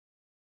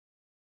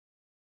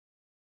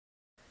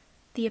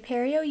The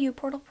Apereo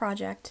uPortal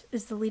project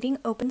is the leading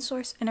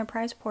open-source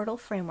enterprise portal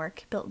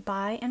framework built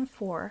by and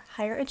for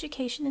higher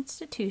education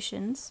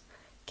institutions,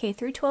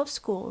 K-12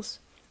 schools,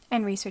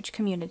 and research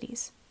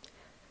communities.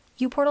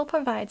 uPortal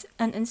provides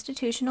an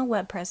institutional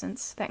web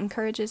presence that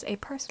encourages a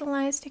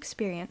personalized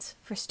experience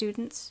for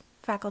students,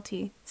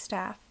 faculty,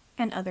 staff,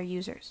 and other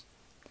users.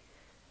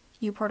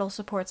 uPortal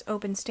supports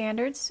open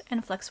standards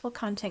and flexible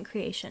content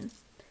creation.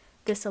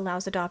 This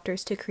allows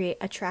adopters to create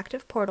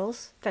attractive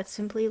portals that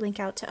simply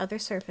link out to other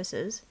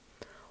surfaces,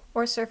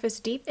 or surface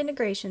deep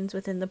integrations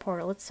within the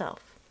portal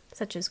itself,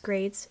 such as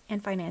grades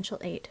and financial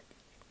aid.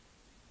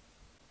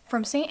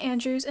 From St.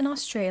 Andrews in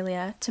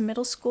Australia to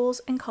middle schools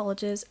and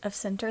colleges of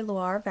Centre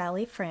Loire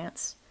Valley,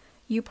 France,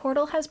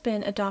 uPortal has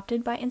been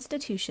adopted by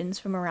institutions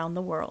from around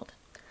the world.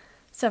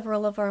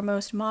 Several of our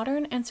most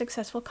modern and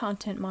successful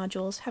content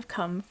modules have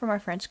come from our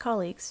French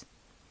colleagues.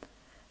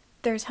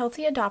 There's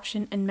healthy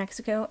adoption in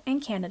Mexico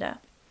and Canada.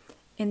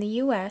 In the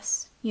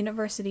U.S.,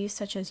 universities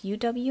such as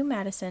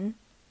UW-Madison,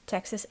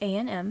 Texas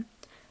A&M,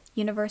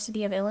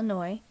 University of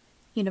Illinois,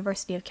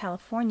 University of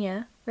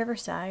California,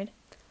 Riverside,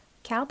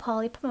 Cal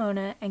Poly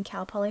Pomona and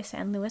Cal Poly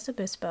San Luis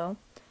Obispo,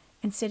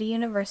 and City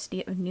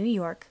University of New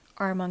York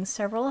are among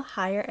several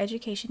higher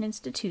education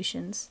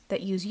institutions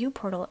that use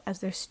uPortal as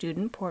their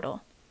student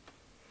portal.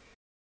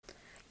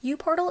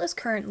 uPortal is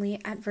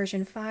currently at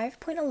version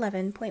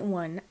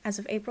 5.11.1 as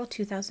of April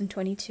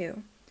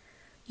 2022.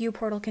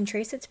 uPortal can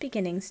trace its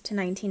beginnings to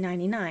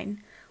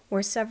 1999,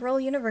 where several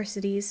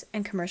universities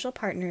and commercial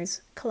partners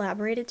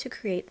collaborated to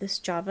create this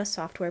Java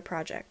software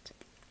project.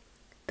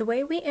 The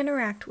way we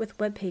interact with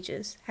web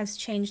pages has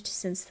changed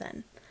since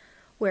then,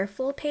 where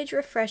full-page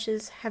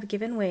refreshes have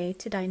given way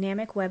to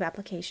dynamic web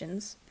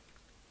applications.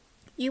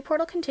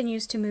 uPortal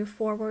continues to move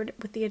forward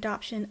with the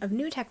adoption of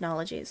new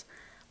technologies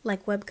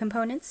like web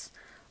components,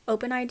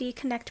 OpenID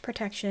Connect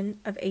protection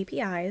of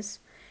APIs,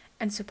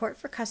 and support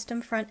for custom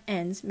front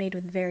ends made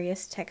with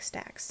various tech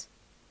stacks.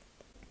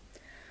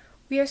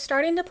 We are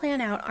starting to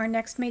plan out our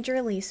next major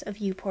release of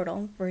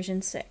uPortal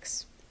version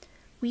 6.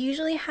 We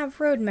usually have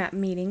roadmap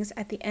meetings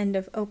at the end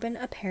of Open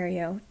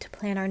Apereo to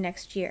plan our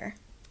next year.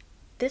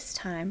 This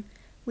time,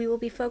 we will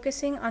be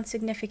focusing on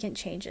significant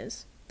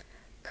changes.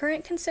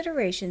 Current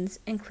considerations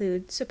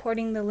include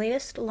supporting the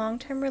latest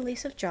long-term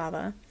release of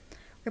Java,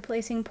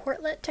 replacing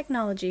portlet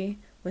technology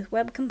with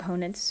web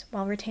components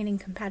while retaining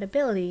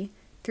compatibility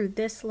through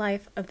this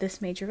life of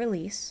this major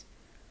release,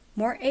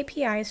 more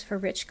APIs for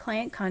rich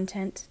client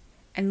content,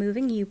 and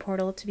moving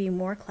uPortal to be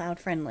more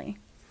cloud-friendly.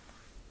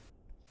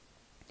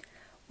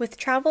 With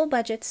travel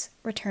budgets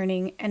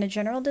returning and a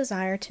general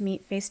desire to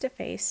meet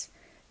face-to-face,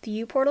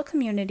 the uPortal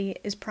community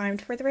is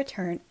primed for the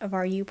return of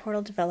our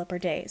uPortal Developer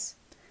Days.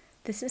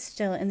 This is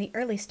still in the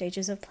early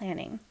stages of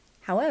planning.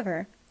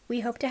 However,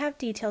 we hope to have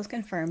details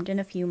confirmed in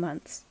a few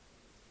months.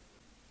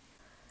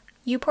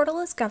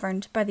 uPortal is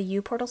governed by the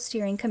uPortal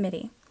Steering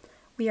Committee.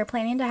 We are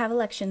planning to have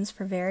elections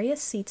for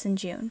various seats in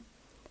June.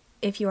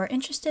 If you are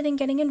interested in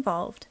getting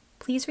involved,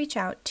 please reach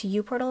out to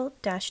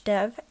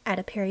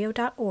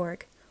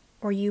uportal-dev@apereo.org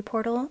or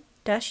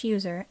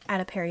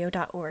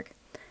uportal-user@apereo.org.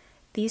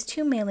 These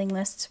two mailing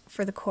lists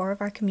for the core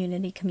of our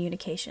community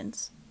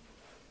communications.